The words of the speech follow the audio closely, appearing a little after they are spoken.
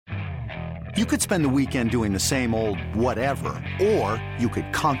You could spend the weekend doing the same old whatever, or you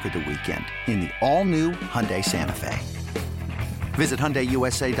could conquer the weekend in the all-new Hyundai Santa Fe. Visit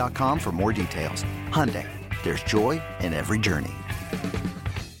HyundaiUSA.com for more details. Hyundai, there's joy in every journey.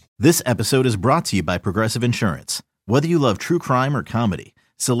 This episode is brought to you by Progressive Insurance. Whether you love true crime or comedy,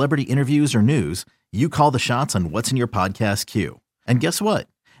 celebrity interviews or news, you call the shots on what's in your podcast queue. And guess what?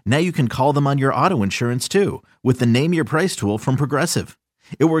 Now you can call them on your auto insurance too with the Name Your Price tool from Progressive.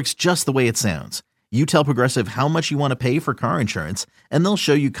 It works just the way it sounds. You tell Progressive how much you want to pay for car insurance, and they'll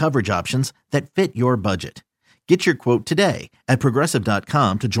show you coverage options that fit your budget. Get your quote today at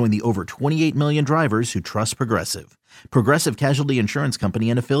Progressive.com to join the over 28 million drivers who trust Progressive. Progressive Casualty Insurance Company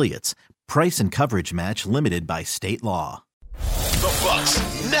and Affiliates. Price and coverage match limited by state law. The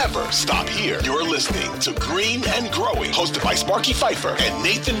Bucks never stop here. You're listening to Green and Growing, hosted by Sparky Fifer and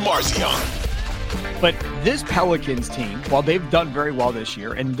Nathan Marzion. But this Pelicans team, while they've done very well this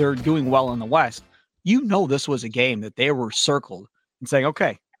year and they're doing well in the West, this was a game that they were circled and saying,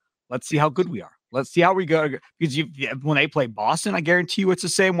 okay, let's see how good we are. Let's see how we go. Because when they play Boston, I guarantee you it's the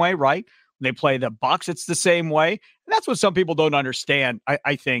same way, right? When they play the Bucks, it's the same way. And that's what some people don't understand,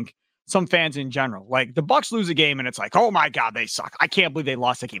 I think, some fans in general. Like the Bucks lose a game and it's like, oh my God, they suck. I can't believe they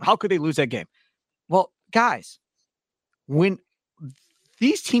lost that game. How could they lose that game? Well, guys, when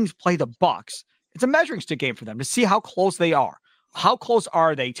these teams play the Bucks, it's a measuring stick game for them to see how close they are. How close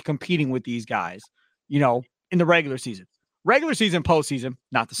are they to competing with these guys, in the regular season? Regular season, postseason,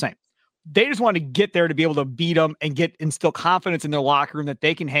 not the same. They just want to get there to be able to beat them and instill confidence in their locker room that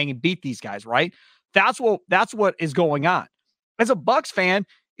they can hang and beat these guys, right? That's what is going on. As a Bucks fan,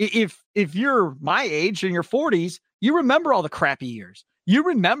 if you're my age in your 40s, you remember all the crappy years. You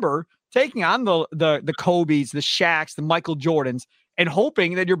remember taking on the Kobes, the Shaqs, the Michael Jordans, and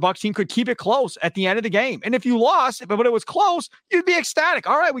hoping that your Bucks team could keep it close at the end of the game. And if you lost, but it was close, you'd be ecstatic.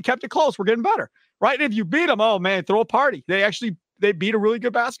 All right, we kept it close. We're getting better, right? And if you beat them, oh man, throw a party. They beat a really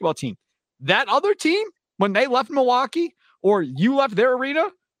good basketball team. That other team, when they left Milwaukee or you left their arena,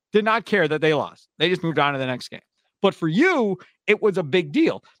 did not care that they lost. They just moved on to the next game. But for you, it was a big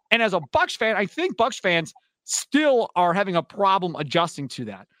deal. And as a Bucks fan, I think Bucks fans still are having a problem adjusting to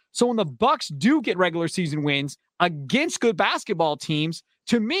that. So when the Bucks do get regular season wins against good basketball teams,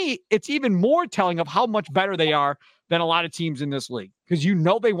 to me, it's even more telling of how much better they are than a lot of teams in this league. Because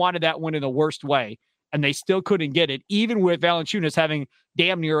they wanted that win in the worst way, and they still couldn't get it, even with Valanciunas having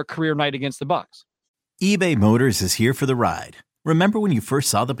damn near a career night against the Bucks. eBay Motors is here for the ride. Remember when you first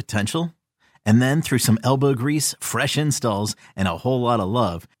saw the potential? And then through some elbow grease, fresh installs, and a whole lot of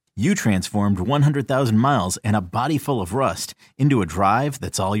love, you transformed 100,000 miles and a body full of rust into a drive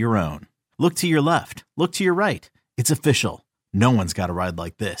that's all your own. Look to your left. Look to your right. It's official. No one's got a ride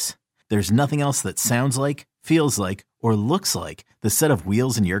like this. There's nothing else that sounds like, feels like, or looks like the set of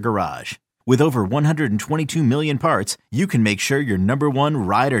wheels in your garage. With over 122 million parts, you can make sure your number one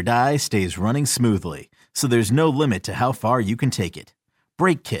ride or die stays running smoothly. So there's no limit to how far you can take it.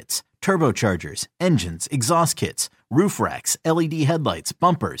 Brake kits, turbochargers, engines, exhaust kits, roof racks, LED headlights,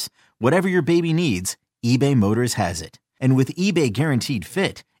 bumpers, whatever your baby needs, eBay Motors has it. And with eBay Guaranteed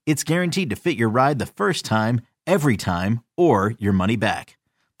Fit, it's guaranteed to fit your ride the first time, every time, or your money back.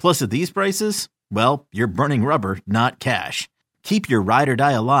 Plus at these prices, well, you're burning rubber, not cash. Keep your ride or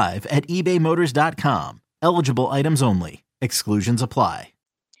die alive at ebaymotors.com. Eligible items only. Exclusions apply.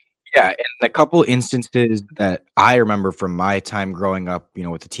 Yeah, and a couple instances that I remember from my time growing up,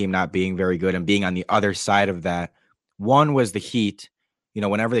 with the team not being very good and being on the other side of that. One was the Heat.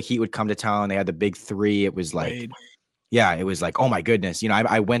 Whenever the Heat would come to town, they had the big three. It was like, it was like, oh my goodness.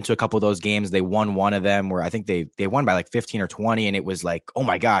 I went to a couple of those games. They won one of them where I think they won by like 15 or 20. And it was like, oh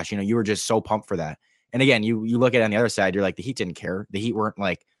my gosh, you were just so pumped for that. And again, you look at it on the other side, you're like, the Heat didn't care. The Heat weren't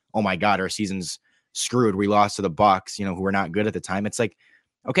like, oh my God, our season's screwed. We lost to the Bucks, who were not good at the time. It's like,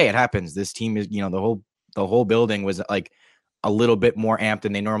 okay, it happens. This team is, the whole building was like a little bit more amped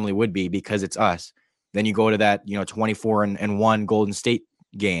than they normally would be because it's us. Then you go to that, 24-1 Golden State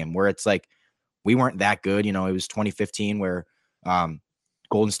game where it's like, we weren't that good. It was 2015 where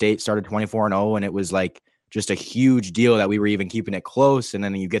Golden State started 24-0 and it was like just a huge deal that we were even keeping it close. And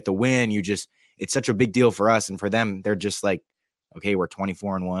then you get the win, it's such a big deal for us. And for them, they're just like, okay, we're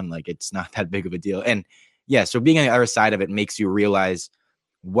 24-1. Like it's not that big of a deal. And yeah, so being on the other side of it makes you realize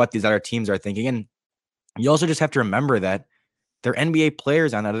what these other teams are thinking. And you also just have to remember that they're NBA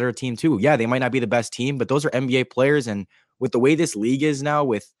players on that other team too. Yeah, they might not be the best team, but those are NBA players. And with the way this league is now,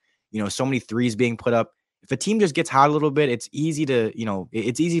 with, so many threes being put up, if a team just gets hot a little bit, it's easy to,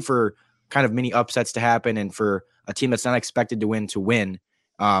 it's easy for kind of mini upsets to happen. And for a team that's not expected to win.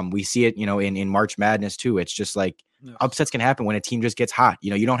 We see it, in March Madness too. It's just like upsets can happen when a team just gets hot.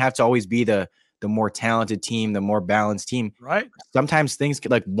 You don't have to always be the more talented team, the more balanced team. Right. Sometimes things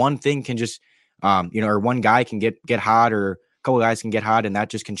like one thing can just, or one guy can get hot, or a couple of guys can get hot, and that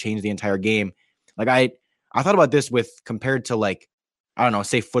just can change the entire game. Like I thought about this compared to, like, I don't know,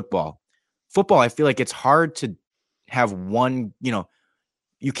 say football. Football, I feel like it's hard to have one,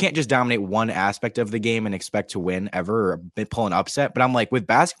 you can't just dominate one aspect of the game and expect to win ever or pull an upset. But I'm like, with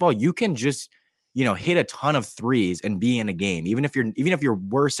basketball, you can just, hit a ton of threes and be in a game. Even if you're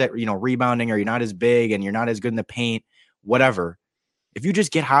worse at, rebounding, or you're not as big and you're not as good in the paint, whatever. If you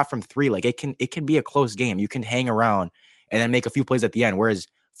just get hot from three, like it can be a close game. You can hang around and then make a few plays at the end. Whereas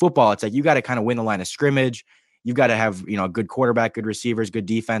football, it's like you got to kind of win the line of scrimmage. You got to have, a good quarterback, good receivers, good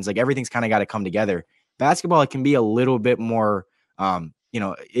defense. Like everything's kind of got to come together. Basketball, it can be a little bit more,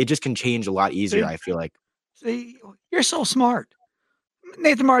 it just can change a lot easier, I feel like. See, you're so smart.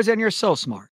 Nathan Marzan, you're so smart.